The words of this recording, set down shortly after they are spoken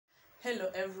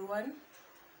Hello everyone.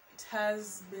 It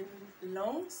has been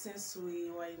long since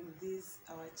we were in this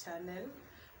our channel.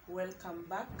 Welcome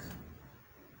back.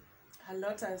 A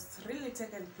lot has really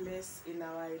taken place in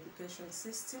our education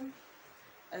system.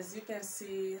 As you can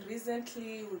see,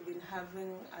 recently we've been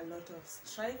having a lot of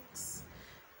strikes,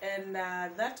 and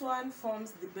that one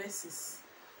forms the basis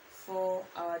for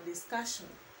our discussion.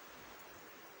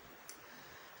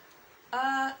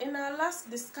 In our last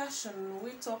discussion,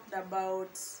 we talked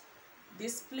about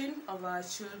discipline of our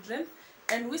children,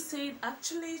 and we said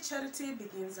actually charity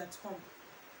begins at home.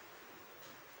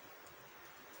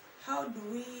 How do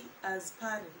we as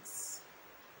parents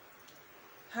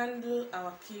handle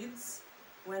our kids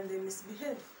when they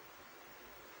misbehave?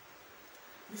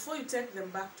 Before you take them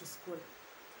back to school,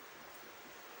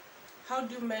 how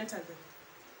do you mentor them?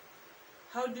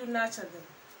 How do you nurture them?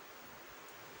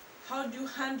 How do you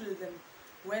handle them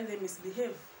when they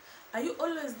misbehave? Are you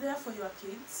always there for your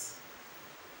kids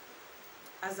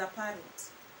as a parent?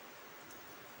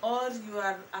 Or you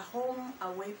are a home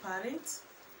away parent?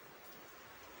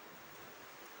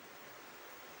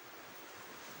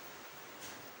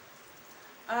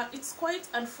 It's quite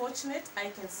unfortunate, I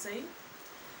can say,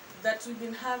 that we've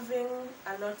been having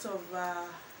a lot of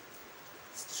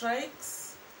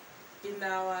strikes in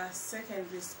our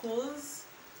secondary schools,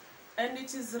 and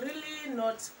it is really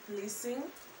not pleasing.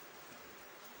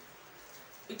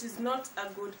 It is not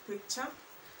a good picture,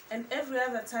 and every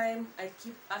other time I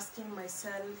keep asking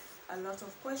myself a lot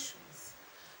of questions.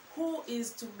 Who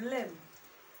is to blame?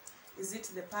 Is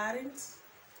it the parents?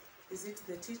 Is it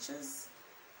the teachers?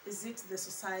 Is it the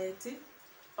society?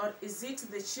 Or is it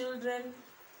the children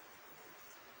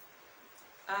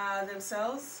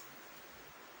themselves?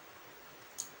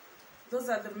 Those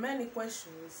are the many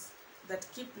questions that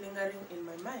keep lingering in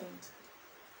my mind.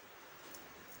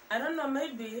 I don't know,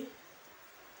 maybe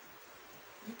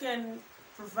you can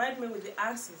provide me with the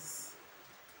answers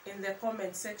in the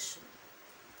comment section.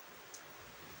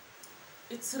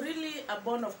 It's really a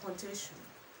bone of contention.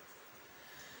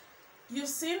 You've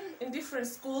seen in different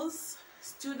schools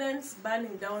students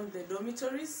burning down the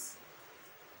dormitories.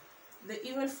 They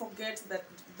even forget that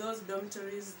those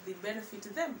dormitories, they benefit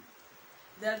them.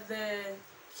 They're the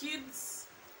kids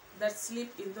that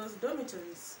sleep in those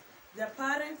dormitories. Their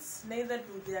parents, neither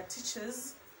do their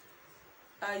teachers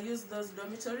use those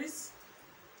dormitories,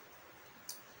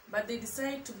 but they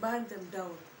decide to burn them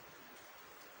down.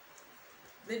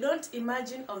 They don't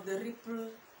imagine of the ripple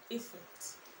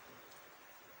effect.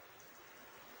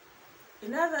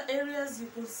 In other areas,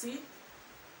 you could see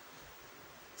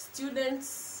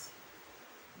students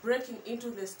breaking into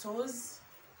the stores,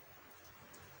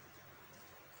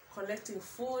 collecting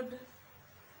food,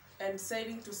 and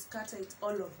deciding to scatter it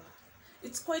all over.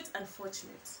 It's quite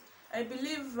unfortunate. I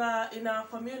believe in our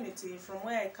community, from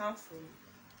where I come from,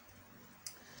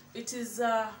 it is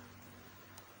a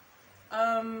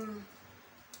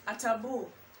taboo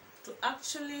to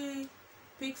actually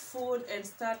pick food and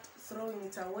start throwing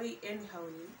it away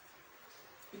anyhowly.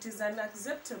 It is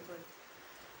unacceptable.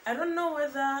 I don't know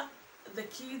whether the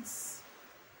kids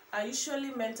are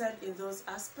usually mentored in those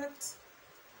aspects.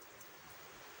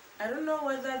 I don't know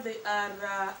whether they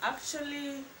are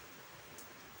actually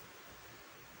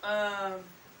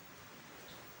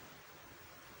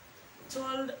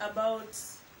told about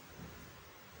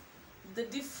the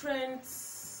different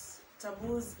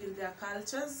taboos in their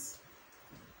cultures.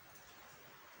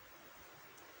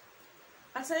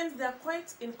 At times they are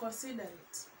quite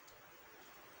inconsiderate,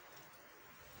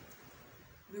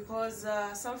 because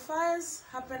some fires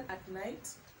happen at night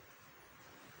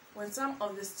when some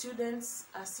of the students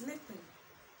are sleeping.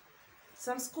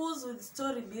 Some schools with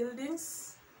story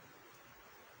buildings,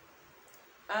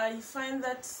 you find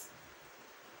that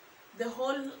the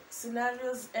whole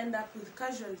scenarios end up with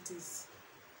casualties.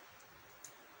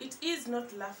 It is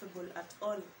not laughable at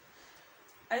all.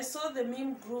 I saw the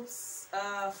meme groups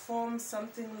form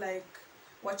something like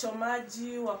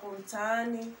wachomaji wako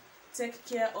mtaani, take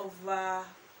care of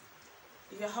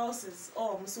your houses,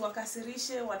 or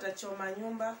msiwakasirishe watachoma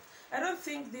nyumba. I don't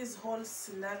think this whole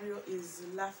scenario is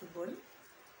laughable.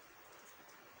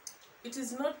 It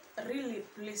is not really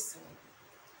pleasing.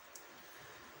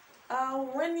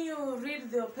 When you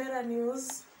read the opera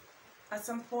news, at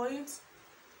some point,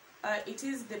 it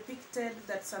is depicted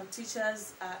that some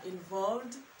teachers are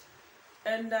involved,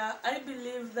 and I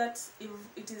believe that if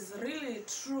it is really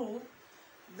true,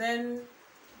 then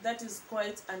that is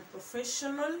quite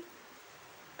unprofessional,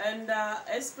 and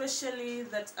especially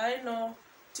that I know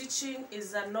teaching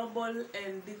is a noble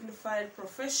and dignified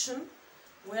profession,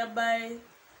 whereby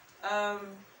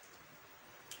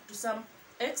to some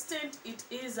extent it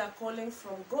is a calling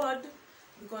from God,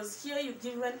 because here you're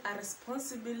given a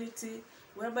responsibility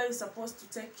whereby you're supposed to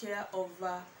take care of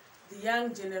the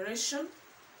young generation,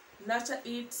 nurture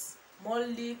it,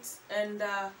 mold it, and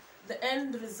the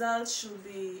end result should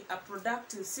be a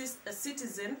productive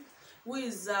citizen who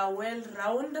is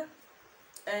well-rounded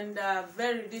and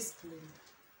very disciplined.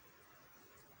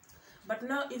 But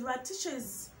now, if a teacher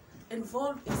is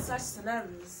involved in such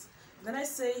scenarios, then I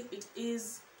say it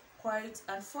is quite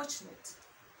unfortunate.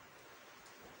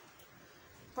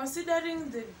 Considering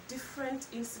the different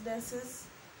incidences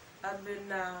I've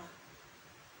been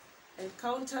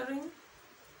encountering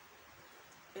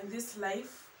in this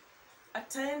life, at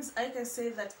times I can say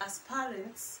that as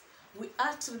parents, we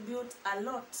attribute a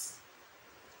lot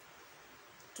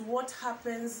to what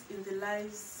happens in the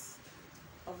lives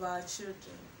of our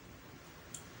children.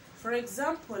 For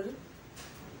example,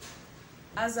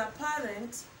 as a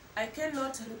parent, I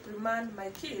cannot reprimand my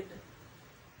kid.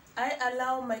 I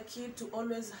allow my kid to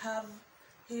always have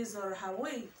his or her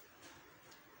way.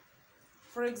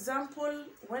 For example,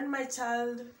 when my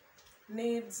child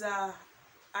needs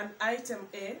an item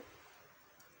A,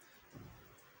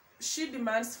 she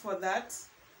demands for that.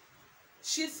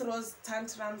 She throws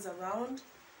tantrums around.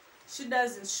 She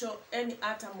doesn't show any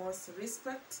uttermost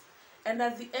respect. And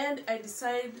at the end, I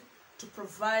decide to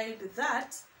provide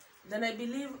that. Then I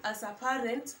believe as a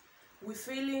parent, we're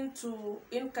failing to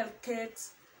inculcate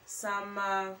some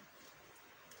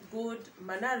good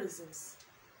mannerisms.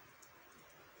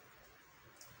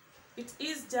 It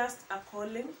is just a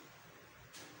calling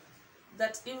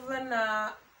that even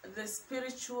the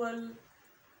spiritual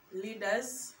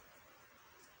leaders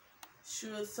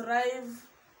should thrive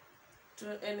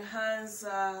to enhance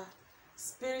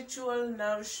spiritual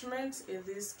nourishment in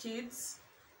these kids,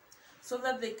 so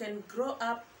that they can grow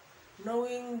up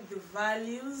knowing the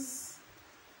values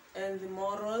and the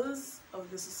morals of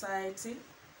the society.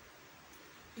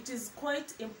 It is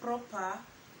quite improper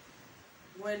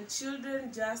when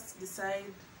children just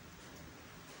decide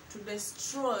to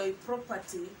destroy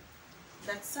property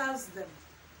that serves them.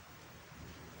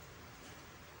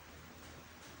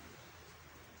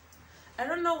 I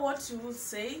don't know what you would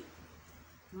say,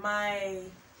 my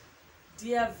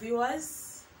dear viewers.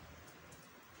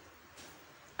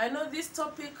 I know this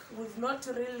topic, we've not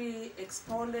really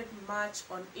expounded much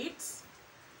on it.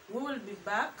 We will be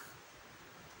back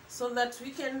so that we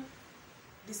can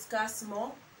discuss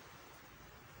more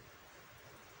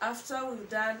after we've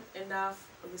done enough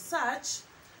research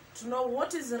to know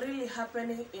what is really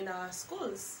happening in our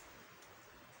schools.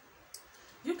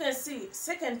 You can see,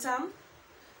 second term,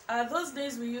 those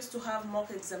days we used to have mock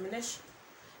examination,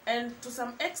 and to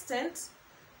some extent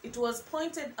it was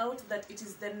pointed out that it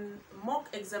is the mock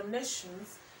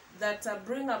examinations that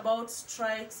bring about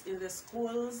strikes in the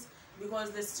schools,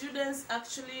 because the students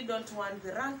actually don't want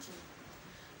the ranking.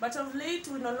 But of late,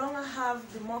 we no longer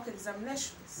have the mock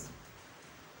examinations.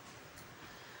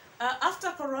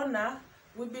 After Corona,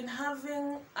 we've been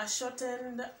having a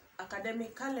shortened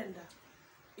academic calendar.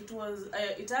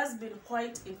 It has been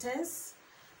quite intense,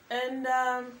 and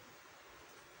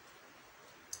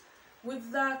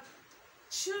with the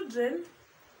children,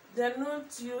 they're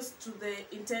not used to the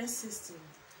intense system.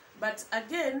 But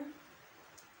again,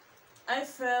 I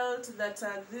felt that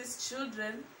these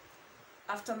children,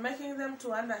 after making them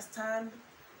to understand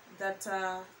that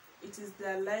it is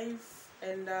their life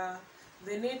and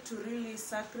they need to really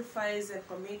sacrifice and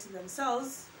commit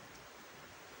themselves,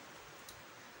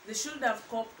 they should have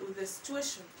coped with the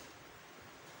situation.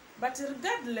 But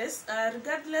regardless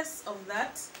of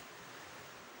that,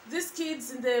 these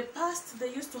kids in the past,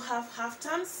 they used to have half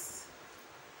terms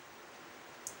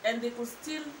and they could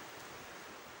still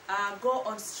go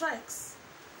on strikes.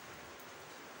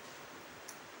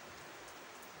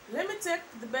 Let me take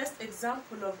the best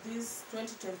example of this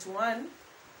 2021,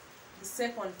 the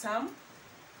second term,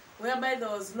 whereby there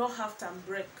was no half-term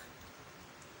break.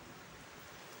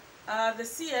 The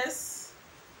CS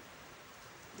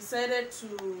decided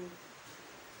to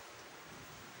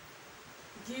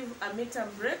give a midterm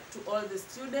break to all the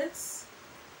students,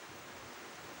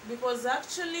 because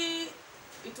actually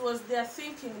it was their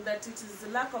thinking that it is the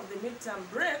lack of the midterm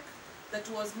break that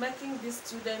was making these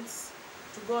students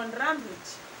to go on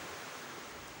rampage.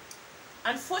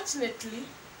 Unfortunately,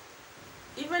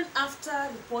 even after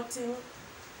reporting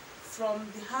from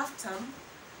the half-term,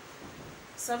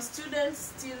 some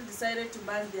students still decided to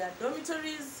burn their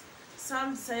dormitories,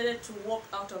 some decided to walk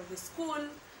out of the school,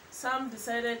 some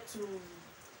decided to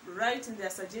write in their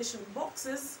suggestion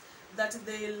boxes that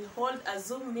they'll hold a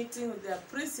Zoom meeting with their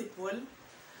principal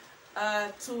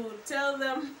to tell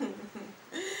them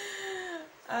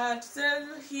to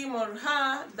tell him or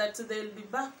her that they'll be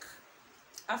back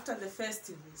after the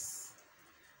festivals.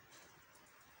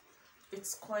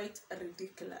 It's quite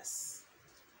ridiculous.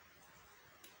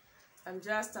 I'm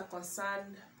just a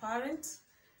concerned parent,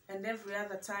 and every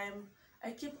other time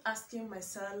I keep asking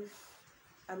myself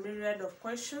a myriad of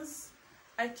questions.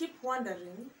 I keep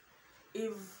wondering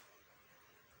if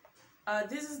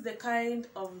this is the kind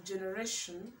of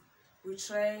generation we're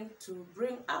trying to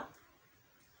bring up.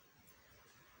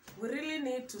 We really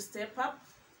need to step up,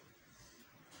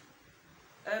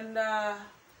 and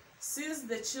since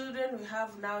the children we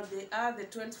have now, they are the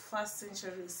 21st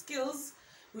century skills,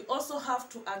 we also have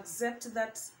to accept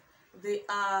that they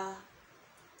are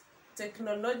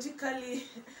technologically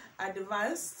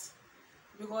advanced,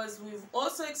 because we've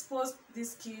also exposed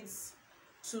these kids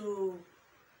to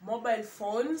mobile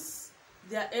phones.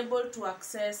 They are able to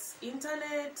access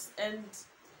internet, and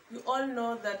we all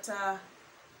know that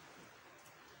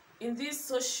in these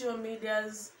social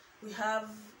medias we have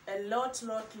a lot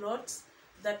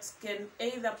that can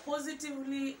either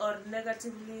positively or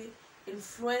negatively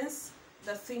influence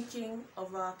the thinking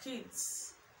of our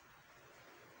kids.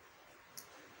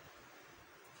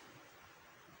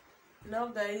 Now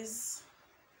guys,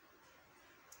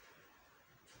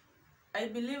 I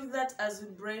believe that as we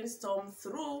brainstorm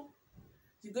through,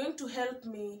 you're going to help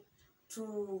me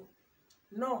to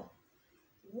know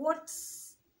what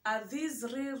are these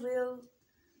real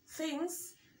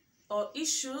things or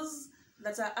issues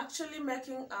that are actually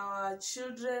making our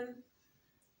children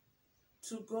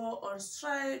to go on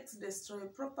strikes, destroy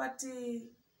property,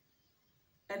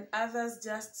 and others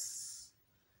just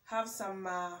have some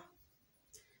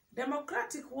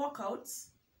democratic walkouts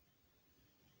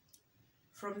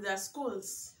from their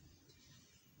schools.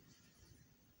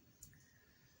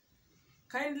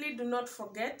 Kindly do not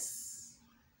forget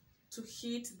to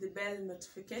hit the bell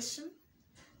notification,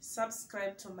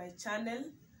 subscribe to my channel,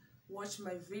 watch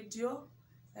my video,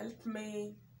 help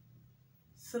me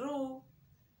through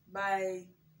by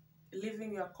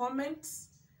leaving your comments,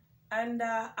 and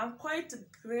I'm quite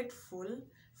grateful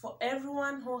for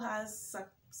everyone who has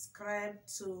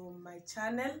subscribed to my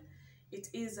channel. It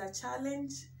is a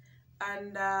challenge,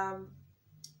 and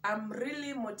I'm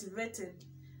really motivated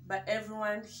by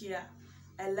everyone here.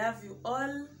 I love you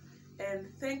all,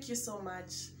 and thank you so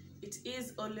much. It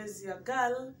is always your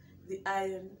girl, the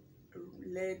Iron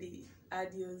Lady.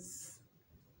 Adios.